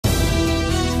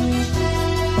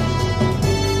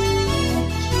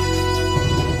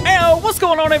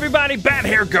going on, everybody? Bad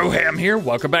Hair GoHam here.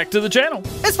 Welcome back to the channel.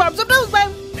 It's Farm Some News,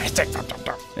 man.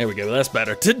 There we go, that's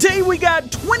better. Today we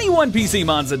got 21 PC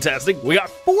mods in testing. We got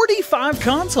 45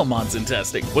 console mods in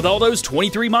testing. With all those,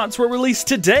 23 mods were released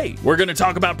today. We're going to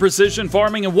talk about precision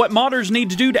farming and what modders need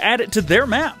to do to add it to their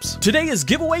maps. Today is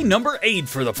giveaway number 8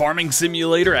 for the Farming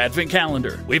Simulator Advent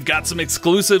Calendar. We've got some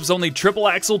exclusives on the Triple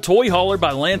Axle Toy Hauler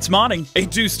by Lance Modding.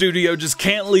 A2 Studio just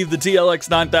can't leave the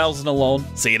TLX9000 alone.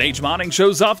 CNH Modding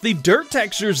shows off the dirt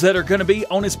textures that are going to be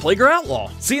on his Plager Outlaw.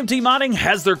 CMT Modding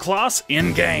has their Claas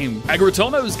in-game.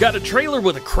 Agritono's got a trailer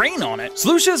with a crane on it.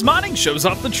 Slush's Modding shows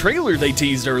off the trailer they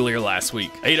teased earlier last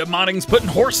week. Ada Modding's putting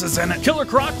horses in it.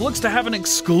 Killercrock looks to have an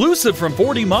exclusive from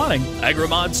 4D Modding.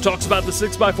 AgraMods talks about the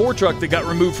 6x4 truck that got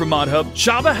removed from Mod Hub.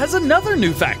 Shava has another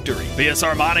new factory.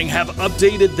 BSR Modding have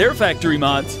updated their factory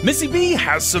mods. MissyB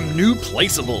has some new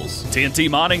placeables. TNT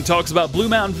Modding talks about Blue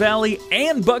Mountain Valley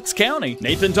and Bucks County.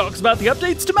 Nathan talks about the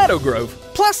updates to Meadowgrove.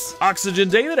 Plus, Oxygen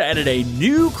David added a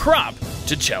new crop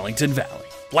to Chellington Valley.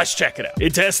 Let's check it out.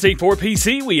 In testing for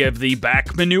PC, we have the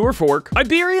Back Manure Fork,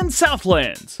 Iberian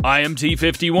Southlands, IMT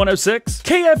 5106,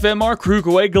 KFMR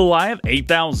Krugerway Goliath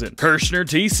 8000, Kirschner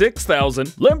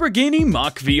T6000, Lamborghini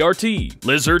Mach VRT,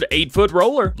 Lizard 8-foot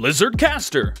Roller, Lizard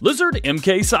Caster, Lizard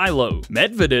MK Silo,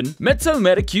 Medvedin, Mezzo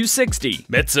Meta Q60,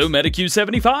 Mezzo Meta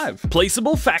Q75,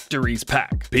 Placeable Factories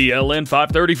Pack, PLN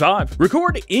 535,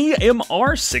 Record EMR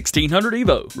 1600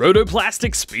 Evo,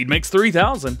 Rotoplastic Speedmix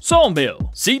 3000,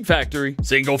 Sawmill, Seed Factory,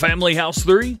 Single Family House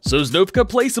 3, Sosnovka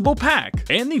Placeable Pack,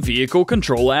 and the Vehicle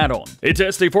Control Add-on. In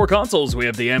testing for consoles, we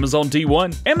have the Amazon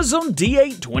D1, Amazon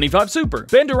D8 25 Super,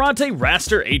 Banderante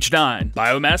Raster H9,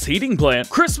 Biomass Heating Plant,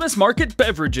 Christmas Market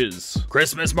Beverages,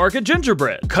 Christmas Market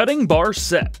Gingerbread, Cutting Bar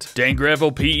Set,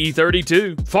 Dangravel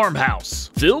PE32, Farmhouse,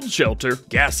 Field Shelter,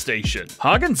 Gas Station,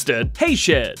 Hoggenstead, Hay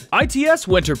Shed, ITS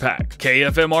Winter Pack,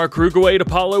 KFMR Krugerway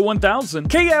Apollo 1000,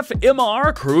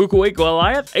 KFMR Krugerway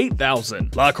Goliath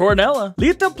 8000, La Cornella,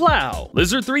 Lita Plow,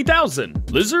 Lizard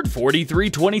 3000, Lizard 43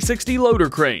 2060 Loader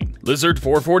Crane, Lizard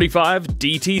 445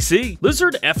 DTC,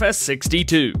 Lizard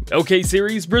FS62, LK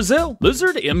Series Brazil,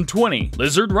 Lizard M20,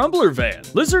 Lizard Rumbler Van,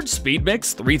 Lizard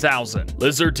Speedmix 3000,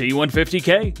 Lizard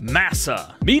T150K,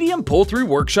 Massa, Medium Pull-Through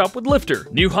Workshop with Lifter,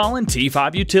 New Holland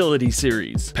T5 Utility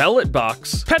Series, Pellet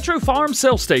Box, Petro Farm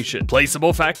Cell Station,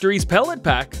 Placeable Factories Pellet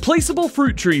Pack, Placeable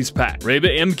Fruit Trees Pack, Reba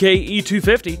MK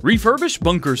E250, Refurbished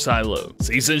Bunker Silo,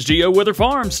 Seasons Geo Wither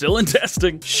Farm still in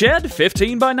testing, Shed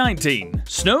 15x19,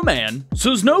 Snowman,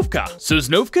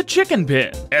 Sosnovka Chicken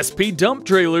Pen, SP Dump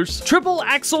Trailers, Triple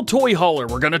Axle Toy Hauler,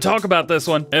 we're gonna talk about this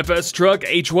one, FS Truck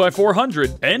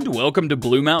HY400, and welcome to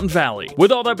Blue Mountain Valley.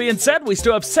 With all that being said, we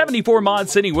still have 74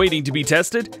 mods sitting waiting to be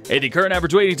tested, and the current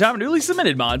average waiting time of newly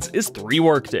submitted mods is 3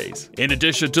 workdays. In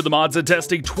addition to the mods in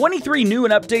testing, 23 new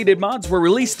and updated mods were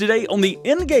released today on the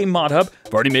in-game mod hub.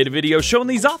 I've already made a video showing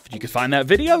these off. You can find that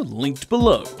video linked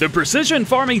below. The Precision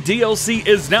Farming DLC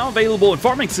is now available in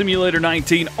Farming Simulator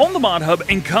 19 on the Mod Hub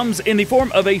and comes in the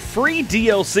form of a free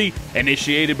DLC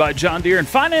initiated by John Deere and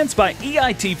financed by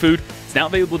EIT Food. It's now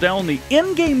available down on the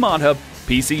in-game Mod Hub,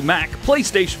 PC, Mac,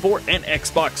 PlayStation 4, and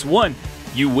Xbox One.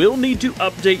 You will need to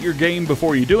update your game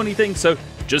before you do anything, so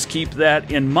just keep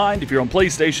that in mind. If you're on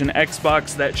PlayStation,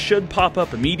 Xbox, that should pop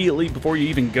up immediately before you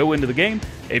even go into the game.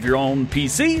 If you're on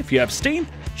PC, if you have Steam,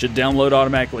 should download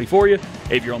automatically for you.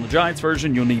 If you're on the Giants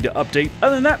version, you'll need to update.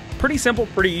 Other than that, pretty simple,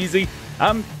 pretty easy.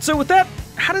 So with that,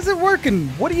 how does it work and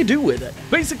what do you do with it?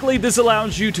 Basically, this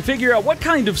allows you to figure out what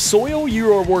kind of soil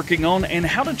you are working on and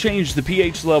how to change the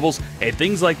pH levels and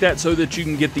things like that so that you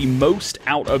can get the most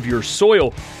out of your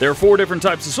soil. There are 4 different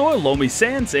types of soil: loamy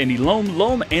sand, sandy loam,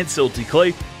 and silty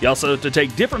clay. You also have to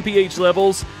take different pH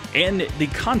levels and the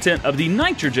content of the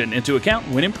nitrogen into account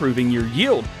when improving your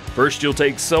yield. First, you'll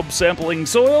take subsampling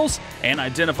soils and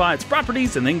identify its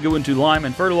properties, and then go into lime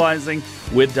and fertilizing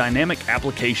with dynamic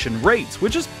application rates,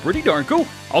 which is pretty darn cool.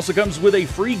 Also comes with a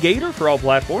free gator for all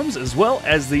platforms, as well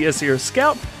as the SER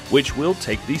Scout, which will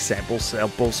take the sample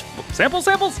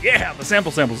samples? Yeah, the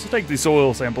sample samples. We'll take the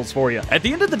soil samples for you. At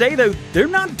the end of the day, though, they're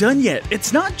not done yet.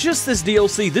 It's not just this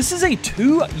DLC. This is a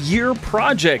 2-year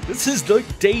project. This is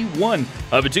like day 1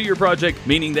 of a 2-year project,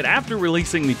 meaning that after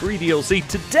releasing the free DLC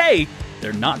today,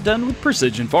 they're not done with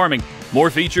precision farming. More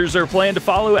features are planned to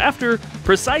follow after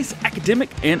precise academic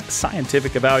and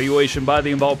scientific evaluation by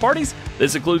the involved parties.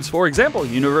 This includes, for example,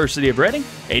 University of Reading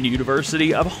and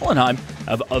University of Hohenheim,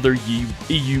 of other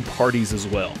EU parties as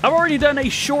well. I've already done a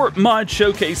short mod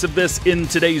showcase of this in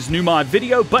today's new mod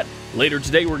video, but later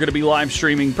today we're going to be live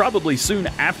streaming probably soon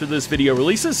after this video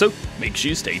releases, so make sure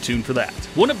you stay tuned for that.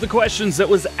 One of the questions that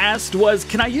was asked was,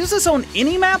 can I use this on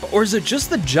any map or is it just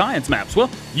the Giants maps?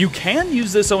 Well, you can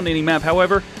use this on any map,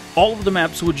 however, all of the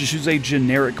maps will just use a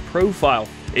generic profile.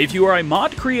 If you are a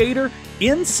mod creator,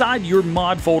 inside your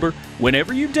mod folder,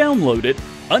 whenever you download it,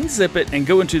 unzip it and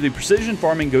go into the Precision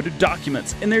Farming, go to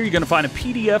Documents, and there you're going to find a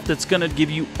PDF that's going to give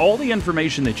you all the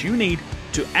information that you need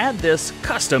to add this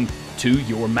custom to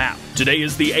your map. Today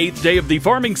is the 8th day of the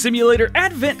Farming Simulator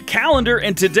Advent Calendar,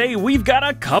 and today we've got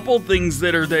a couple things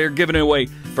that are there giving away.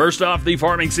 First off, the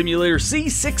Farming Simulator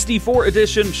C64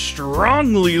 Edition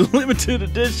Strongly Limited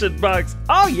Edition box.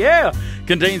 Oh yeah!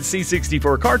 Contains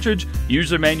C64 cartridge,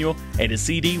 user manual, and a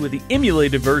CD with the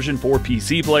emulated version for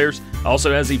PC players.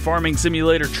 Also has the Farming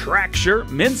Simulator track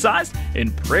shirt, men's size,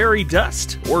 in Prairie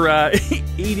Dust, or what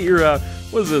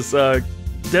is this,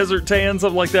 Desert Tan,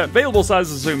 something like that. Available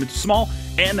sizes assume it's small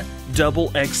and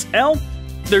XXL.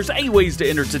 There's 8 ways to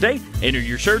enter today. Enter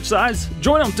your shirt size,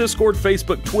 join on Discord,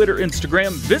 Facebook, Twitter,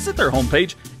 Instagram, visit their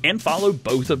homepage, and follow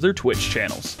both of their Twitch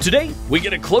channels. Today, we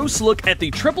get a close look at the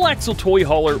triple axle toy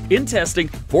hauler in testing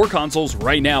for consoles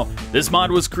right now. This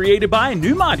mod was created by a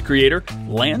new mod creator,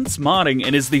 Lance Modding,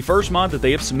 and is the first mod that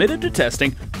they have submitted to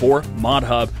testing for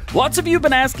ModHub. Lots of you have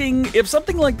been asking if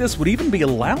something like this would even be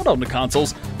allowed on the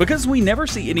consoles, because we never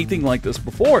see anything like this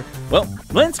before. Well,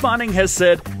 Lance Modding has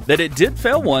said that it did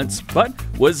fail once, but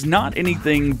was not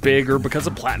anything big or because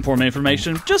of platform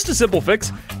information, just a simple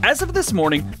fix. As of this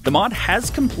morning, the mod has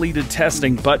completed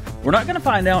testing, but we're not going to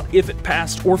find out if it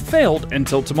passed or failed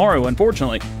until tomorrow,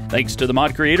 unfortunately. Thanks to the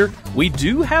mod creator, we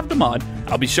do have the mod.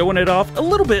 I'll be showing it off a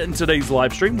little bit in today's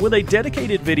live stream with a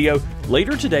dedicated video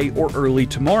later today or early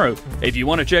tomorrow. If you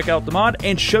want to check out the mod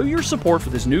and show your support for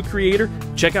this new creator,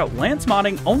 check out Lance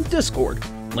Modding on Discord.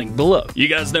 Link below. You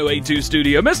guys know A2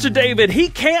 Studio. Mr. David, he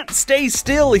can't stay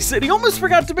still. He said he almost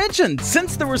forgot to mention,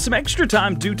 since there was some extra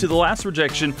time due to the last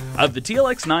rejection of the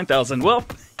TLX9000, well,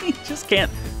 he just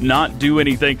can't not do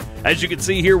anything. As you can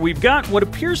see here, we've got what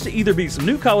appears to either be some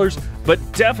new colors, but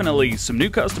definitely some new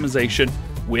customization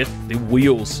with the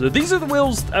wheels. So these are the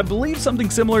wheels. I believe something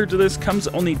similar to this comes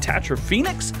on the Tatra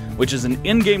Phoenix, which is an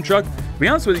in-game truck. To be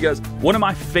honest with you guys, one of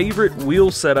my favorite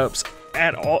wheel setups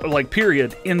at all, like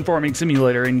period, in Farming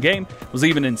Simulator in game was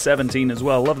even in 17 as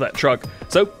well. Love that truck.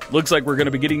 So looks like we're going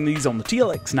to be getting these on the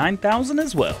TLX9000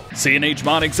 as well. CNH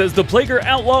Modding says the Plager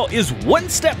Outlaw is one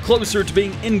step closer to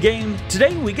being in game.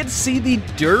 Today we get to see the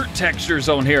dirt textures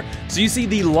on here. So you see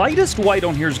the lightest white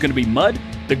on here is going to be mud,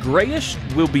 the grayish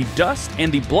will be dust, and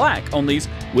the black on these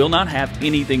will not have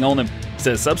anything on them.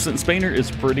 Says Substance Painter is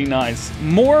pretty nice.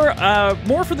 More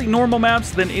for the normal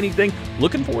maps than anything.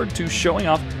 Looking forward to showing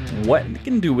off what we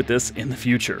can do with this in the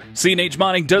future. CNH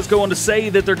Modding does go on to say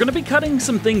that they're going to be cutting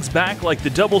some things back, like the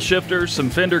double shifters, some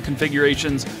fender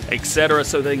configurations, etc.,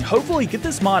 so they can hopefully get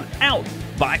this mod out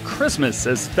by Christmas.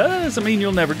 Says that doesn't mean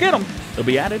you'll never get them. They'll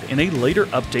be added in a later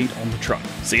update on the truck.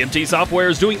 CMT Software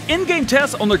is doing in-game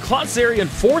tests on their Claas Xerion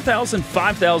 4000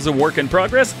 5000 work in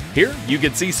progress. Here you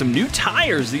can see some new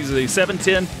tires. These are the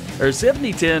 7010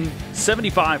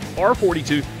 75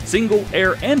 R42 single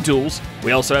air and duals.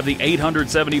 We also have the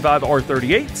 875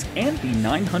 R38s and the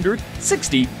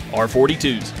 960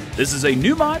 R42s. This is a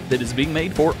new mod that is being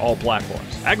made for all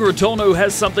platforms. Agritono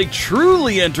has something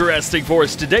truly interesting for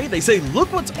us today. They say,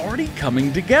 look what's already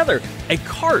coming together. A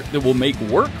cart that will make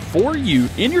work for you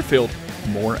in your field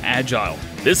more agile.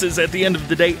 This is, at the end of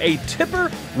the day, a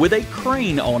tipper with a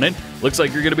crane on it. Looks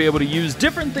like you're going to be able to use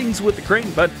different things with the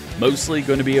crane, but mostly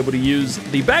going to be able to use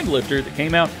the bag lifter that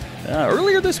came out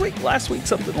earlier this week, last week,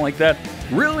 something like that.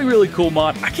 Really, really cool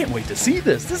mod. I can't wait to see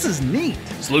this. This is neat.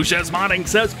 Slushaz Modding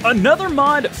says another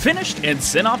mod finished and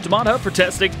sent off to ModHub for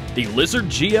testing. The Lizard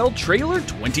GL Trailer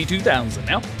 22000.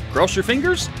 Now, cross your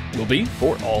fingers, will be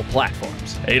for all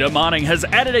platforms. Ada Modding has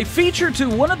added a feature to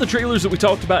one of the trailers that we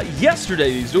talked about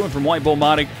yesterday. He's doing from White Bull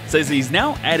Modding. Says he's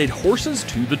now added horses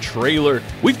to the trailer.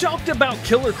 We've talked about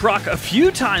Killercrock a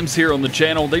few times here on the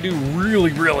channel. They do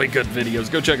really, really good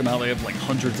videos. Go check them out. They have like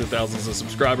hundreds of thousands of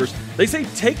subscribers. They say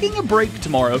taking a break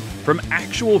tomorrow from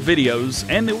actual videos,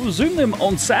 and they will resume them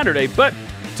on Saturday, but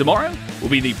tomorrow will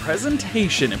be the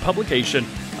presentation and publication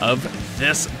of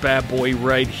this bad boy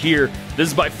right here. This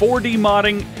is by 4D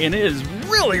Modding, and it is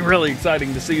really, really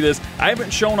exciting to see this. I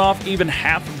haven't shown off even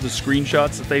half of the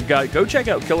screenshots that they've got. Go check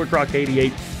out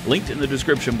Killercrock88, linked in the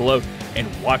description below, and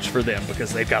watch for them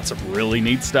because they've got some really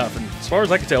neat stuff, and as far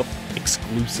as I can tell,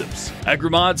 exclusives.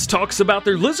 AgriMods talks about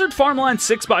their Lizard Farmline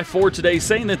 6x4 today,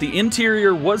 saying that the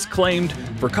interior was claimed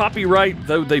for copyright,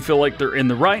 though they feel like they're in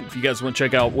the right. If you guys want to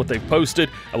check out what they've posted,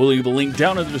 I will leave a link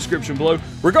down in the description below.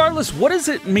 Regardless, what does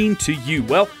it mean to you?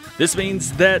 Well, This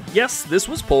means that, yes, this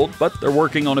was pulled, but they're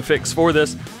working on a fix for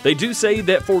this. They do say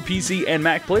that for PC and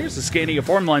Mac players, the Scania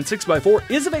Farmline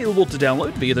 6x4 is available to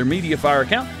download via their MediaFire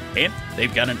account, and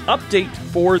they've got an update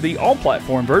for the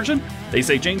all-platform version. They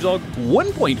say changelog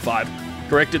 1.5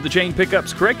 corrected the chain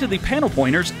pickups, corrected the panel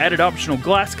pointers, added optional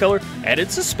glass color,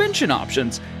 added suspension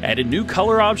options, added new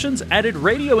color options, added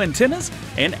radio antennas,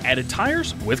 and added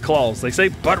tires with claws. They say,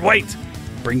 but wait,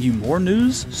 bring you more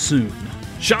news soon.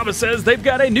 Shaba says they've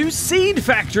got a new seed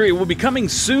factory. It will be coming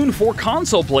soon for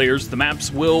console players. The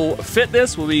maps will fit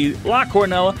this, will be La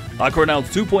Cornella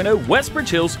 2.0, Westbridge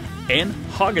Hills, and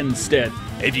Hoggenstead.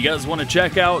 If you guys want to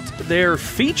check out their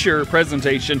feature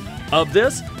presentation of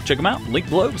this, check them out, link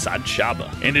below beside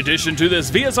Shaba. In addition to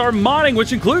this, VSR Modding,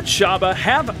 which includes Shaba,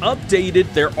 have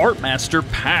updated their ArtMaster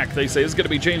pack. They say it's going to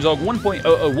be changelog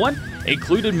 1.001,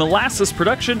 included molasses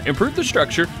production, improved the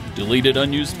structure, deleted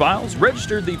unused files,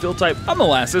 registered the fill type of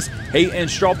molasses, hay and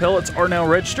straw pellets are now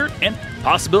registered, and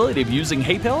possibility of using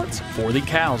hay pellets for the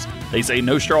cows. They say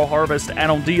no straw harvest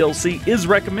add-on DLC is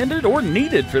recommended or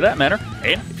needed for that matter,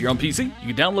 and if you're on PC,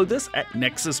 you can download this at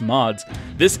Nexus Mods.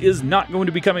 This is not going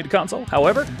to be coming to console,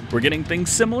 however, we're getting things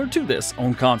similar to this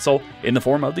on console in the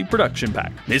form of the production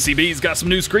pack. MissyB's got some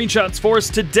new screenshots for us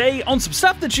today on some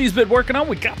stuff that she's been working on.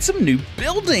 We got some new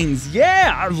buildings.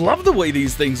 Yeah, I love the way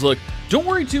these things look. Don't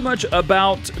worry too much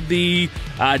about the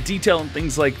detail and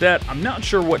things like that. I'm not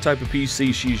sure what type of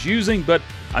PC she's using, but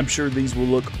I'm sure these will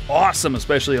look awesome,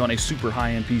 especially on a super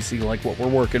high-end PC like what we're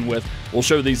working with. We'll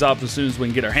show these off as soon as we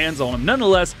can get our hands on them.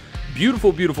 Nonetheless,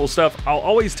 beautiful, beautiful stuff. I'll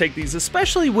always take these,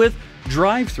 especially with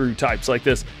drive-through types like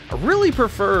this. I really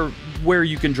prefer where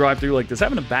you can drive through like this.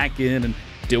 Having to back in and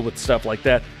deal with stuff like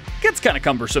that gets kind of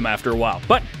cumbersome after a while,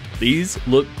 but these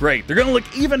look great. They're going to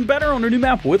look even better on our new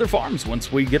map, Wither Farms,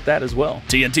 once we get that as well.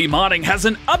 TNT Modding has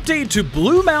an update to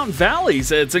Blue Mountain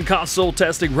Valleys. It's in console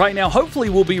testing right now. Hopefully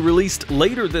will be released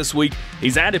later this week.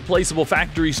 He's added placeable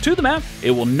factories to the map.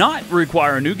 It will not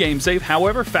require a new game save.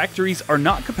 However, factories are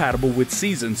not compatible with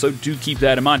seasons, so do keep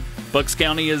that in mind. Bucks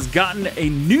County has gotten a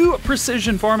new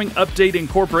precision farming update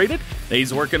incorporated.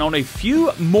 He's working on a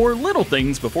few more little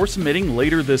things before submitting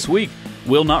later this week.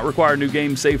 Will not require a new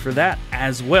game save for that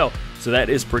as well. So that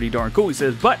is pretty darn cool. He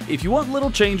says, but if you want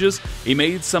little changes, he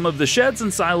made some of the sheds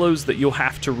and silos that you'll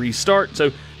have to restart.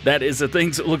 So that is a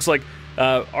thing. So it looks like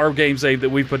our game save that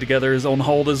we put together is on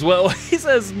hold as well. He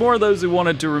says more of those who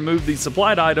wanted to remove these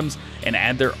supplied items and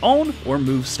add their own or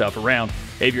move stuff around.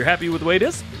 If you're happy with the way it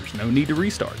is, there's no need to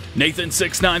restart.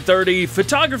 Nathan6930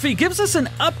 Photography gives us an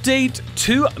update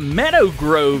to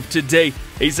Meadowgrove today.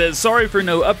 He says, sorry for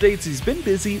no updates, he's been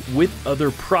busy with other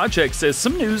projects. Says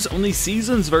some news on the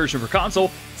Seasons version for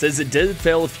console. Says it did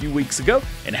fail a few weeks ago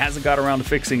and hasn't got around to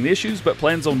fixing the issues, but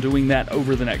plans on doing that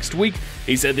over the next week.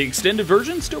 He said the extended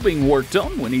version still being worked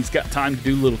on when he's got time to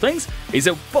do little things. He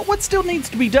said, but what still needs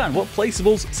to be done? Well,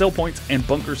 placeables, sell points, and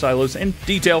bunker silos, and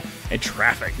detail and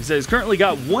traffic. He says he's currently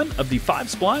got one of the 5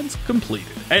 splines completed.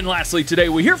 And lastly, today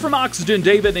we hear from Oxygen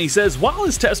David, and he says while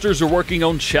his testers are working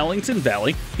on Chellington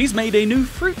Valley, he's made a new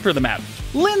fruit for the map,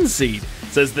 linseed.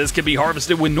 Says this can be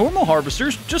harvested with normal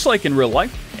harvesters, just like in real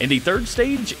life, and the 3rd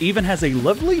stage even has a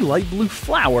lovely light blue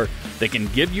flower that can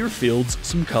give your fields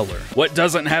some color. What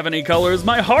doesn't have any color is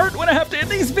my heart when I have to end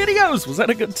these videos. Was that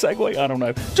a good segue? I don't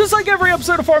know. Just like every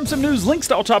episode of Farm Sim News, links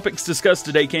to all topics discussed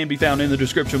today can be found in the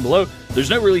description below. There's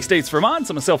no release dates for mine,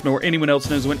 so myself nor anyone else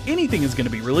knows when anything is going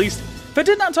to be released. If I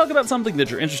did not talk about something that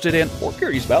you're interested in or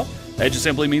curious about, that just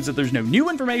simply means that there's no new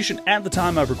information at the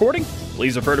time of recording.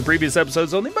 Please refer to previous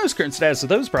episodes on the most current status of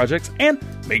those projects, and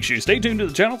make sure you stay tuned to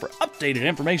the channel for updated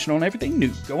information on everything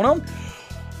new going on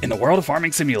in the world of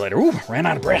Farming Simulator. Ooh, ran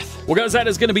out of breath. Well, guys, that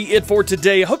is going to be it for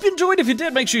today. I hope you enjoyed. If you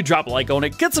did, make sure you drop a like on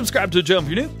it, get subscribed to the channel if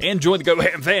you're new, and join the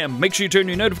GoHam fam. Make sure you turn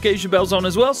your notification bells on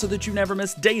as well so that you never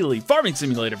miss daily Farming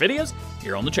Simulator videos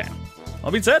here on the channel.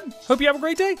 All being said, hope you have a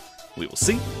great day. We will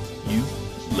see you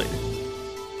later.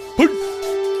 Peace.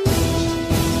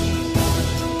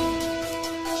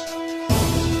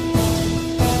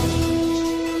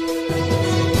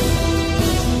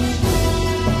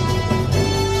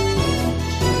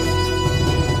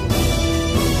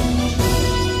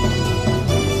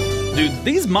 Dude,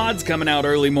 these mods coming out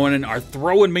early morning are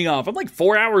throwing me off. I'm like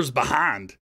 4 hours behind.